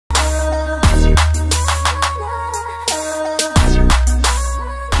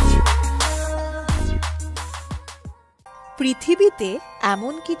পৃথিবীতে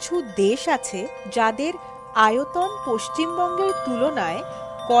এমন কিছু দেশ আছে যাদের আয়তন পশ্চিমবঙ্গের তুলনায়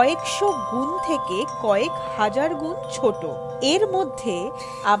কয়েকশো গুণ থেকে কয়েক হাজার গুণ ছোট। এর মধ্যে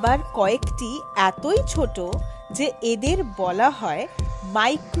আবার কয়েকটি এতই ছোট যে এদের বলা হয়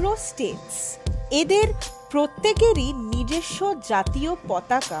মাইক্রোস্টেটস। এদের প্রত্যেকেরই নিজস্ব জাতীয়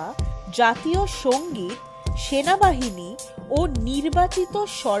পতাকা, জাতীয় সঙ্গীত, সেনাবাহিনী ও নির্বাচিত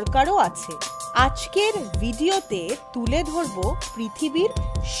সরকারও আছে। আজকের ভিডিওতে তুলে ধরব পৃথিবীর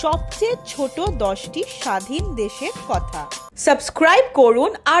সবচেয়ে ছোট 10টি স্বাধীন দেশের কথা। সাবস্ক্রাইব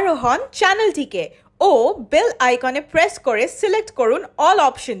করুন আরোহণ চ্যানেলটিকে ও বেল আইকনে প্রেস করে সিলেক্ট করুন অল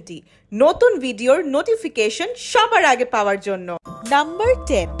অপশনটি নতুন ভিডিওর নোটিফিকেশন সবার আগে পাওয়ার জন্য। নাম্বার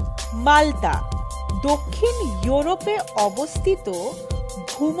 10, মাল্টা। দক্ষিণ ইউরোপে অবস্থিত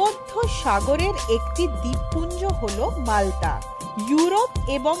ভূমধ্য সাগরের একটি দ্বীপপুঞ্জ হল মাল্টা। ইউরোপ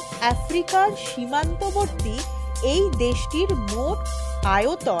এবং আফ্রিকার সীমান্তবর্তী এই দেশটির মোট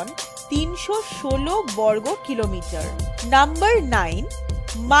আয়তন 316 বর্গ কিলোমিটার। নাম্বার 9,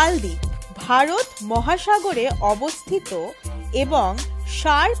 মালদ্বীপ। ভারত মহাসাগরে অবস্থিত এবং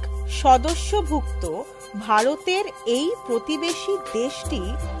সার্ক সদস্যভুক্ত ভারতের এই প্রতিবেশী দেশটি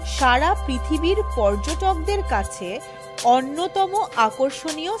সারা পৃথিবীর পর্যটকদের কাছে অন্যতম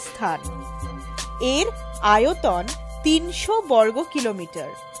আকর্ষণীয় স্থান। এর আয়তন 300 বর্গ কিলোমিটার।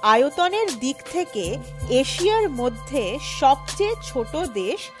 আয়তনের দিক থেকে এশিয়ার মধ্যে সবচেয়ে ছোট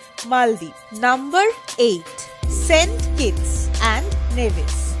দেশ মালদ্বীপ। Number 8, Saint Kitts and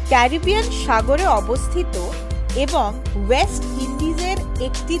Nevis. Caribbean সাগরে অবস্থিত এবং ওয়েস্ট ইন্ডিজের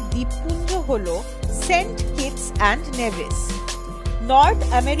একটি দ্বীপপুঞ্জ হল Saint Kitts and Nevis. North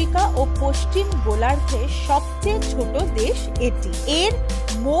America ও পশ্চিম গোলার্ধে সবচেয়ে ছোট দেশ এটি। এর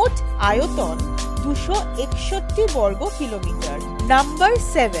মোট আয়তন 261 বর্গ কিলোমিটার। Number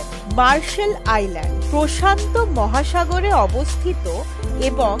 7, martial island. প্রশান্ত মহাসাগরে অবস্থিত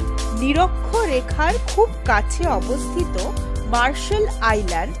এবং নিরক্ষরেখার খুব কাছে অবস্থিত মার্শাল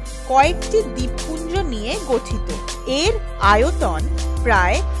আইল্যান্ড কয়েকটি দ্বীপপুঞ্জ নিয়ে গঠিত। এর আয়তন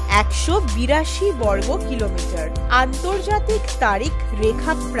প্রায় 182 বর্গ কিলোমিটার। আন্তর্জাতিক তারিখ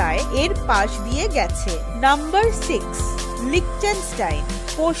রেখা প্রায় এর পাশ দিয়ে গেছে। নাম্বার 6, লিechtenstein।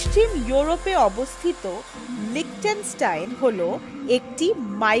 পশ্চিম ইউরোপে অবস্থিত লিechtenstein হল একটি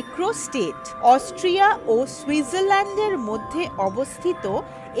মাইক্রোস্টেট। অস্ট্রিয়া ও সুইজারল্যান্ডের মধ্যে অবস্থিত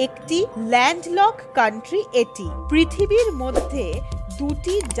একটি ল্যান্ডলক কান্ট্রি এটি। পৃথিবীর মধ্যে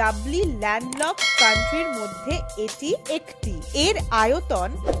দুটি ডাবলি ল্যান্ডলক কান্ট্রির মধ্যে এটি একটি। এর আয়তন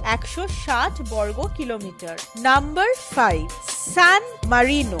 160 বর্গ কিলোমিটার। নাম্বার 5, সান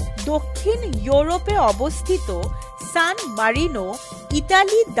মারিনো। দক্ষিণ ইউরোপে অবস্থিত সান মারিনো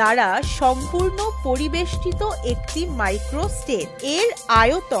ইতালি দ্বারা সম্পূর্ণ পরিবেষ্টিত একটি মাইক্রোস্টেট। এর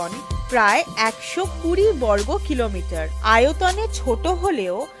আয়তন প্রায় 120 বর্গ কিলোমিটার। আয়তনে ছোট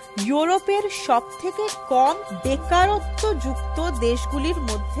হলেও ইউরোপের সবথেকে কম বেকারত্বযুক্ত দেশগুলির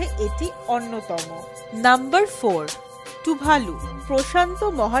মধ্যে এটি অন্যতম। Number 4, Tuvalu. প্রশান্ত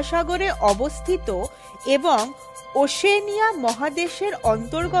মহাসাগরে অবস্থিত এবং ওশেনিয়া মহাদেশের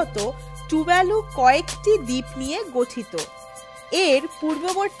অন্তর্গত টুভালু কয়েকটি দ্বীপ নিয়ে গঠিত। এর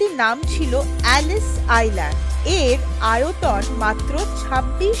পূর্ববর্তী নাম ছিল অ্যালিস আইল্যান্ড। এর আয়তন মাত্র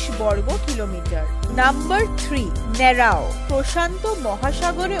 26 বর্গ কিলোমিটার। নাম্বার 3, নারাও। প্রশান্ত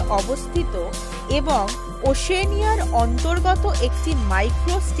মহাসাগরে অবস্থিত এবং ওশেনিয়ার অন্তর্গত একটি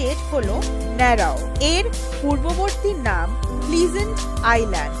মাইক্রোস্টেট হল নারাও। এর পূর্ববর্তী নাম প্লিজেন্ট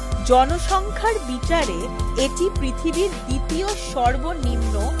আইল্যান্ড। জনসংখ্যার বিচারে এটি পৃথিবীর দ্বিতীয়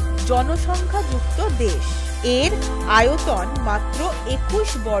সর্বনিম্ন জনসংখ্যাযুক্ত দেশ। এর আয়তন মাত্র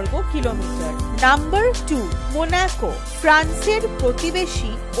 21 বর্গ কিলোমিটার। Number 2, Monaco. ফ্রান্সের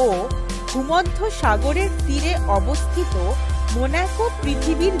প্রতিবেশী ও ভূমধ্য সাগরের তীরে অবস্থিত মোনাকো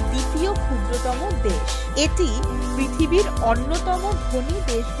পৃথিবীর দ্বিতীয় ক্ষুদ্রতম দেশ। এটি পৃথিবীর অন্যতম ধনী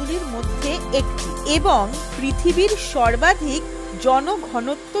দেশগুলির মধ্যে একটি এবং পৃথিবীর সর্বাধিক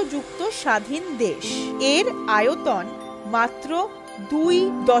জনঘনত্বযুক্ত স্বাধীন দেশ। এর আয়তন মাত্র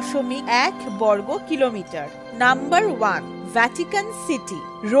 2.1 বর্গ কিলোমিটার। Number 1, Vatican city.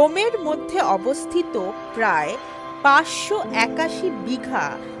 রোমের মধ্যে অবস্থিত প্রায় 581 বিঘা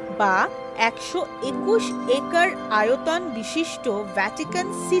বা 121 একর আয়তন বিশিষ্ট ভ্যাটিকান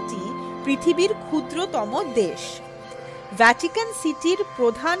সিটি পৃথিবীর ক্ষুদ্রতম দেশ। ভ্যাটিকান সিটির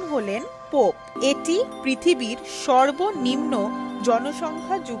প্রধান হলেন পোপ। এটি পৃথিবীর সর্বনিম্ন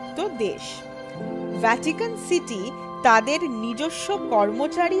জনসংখ্যাযুক্ত দেশ। ভ্যাটিকান সিটি তাদের নিজস্ব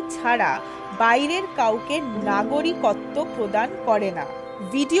কর্মচারী ছাড়া বাইরের কাউকে নাগরিকত্ব প্রদান করে না।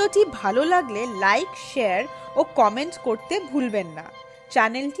 ভিডিওটি ভালো লাগলে লাইক, শেয়ার ও কমেন্ট করতে ভুলবেন না।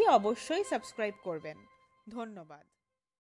 চ্যানেলটি অবশ্যই সাবস্ক্রাইব করবেন। ধন্যবাদ।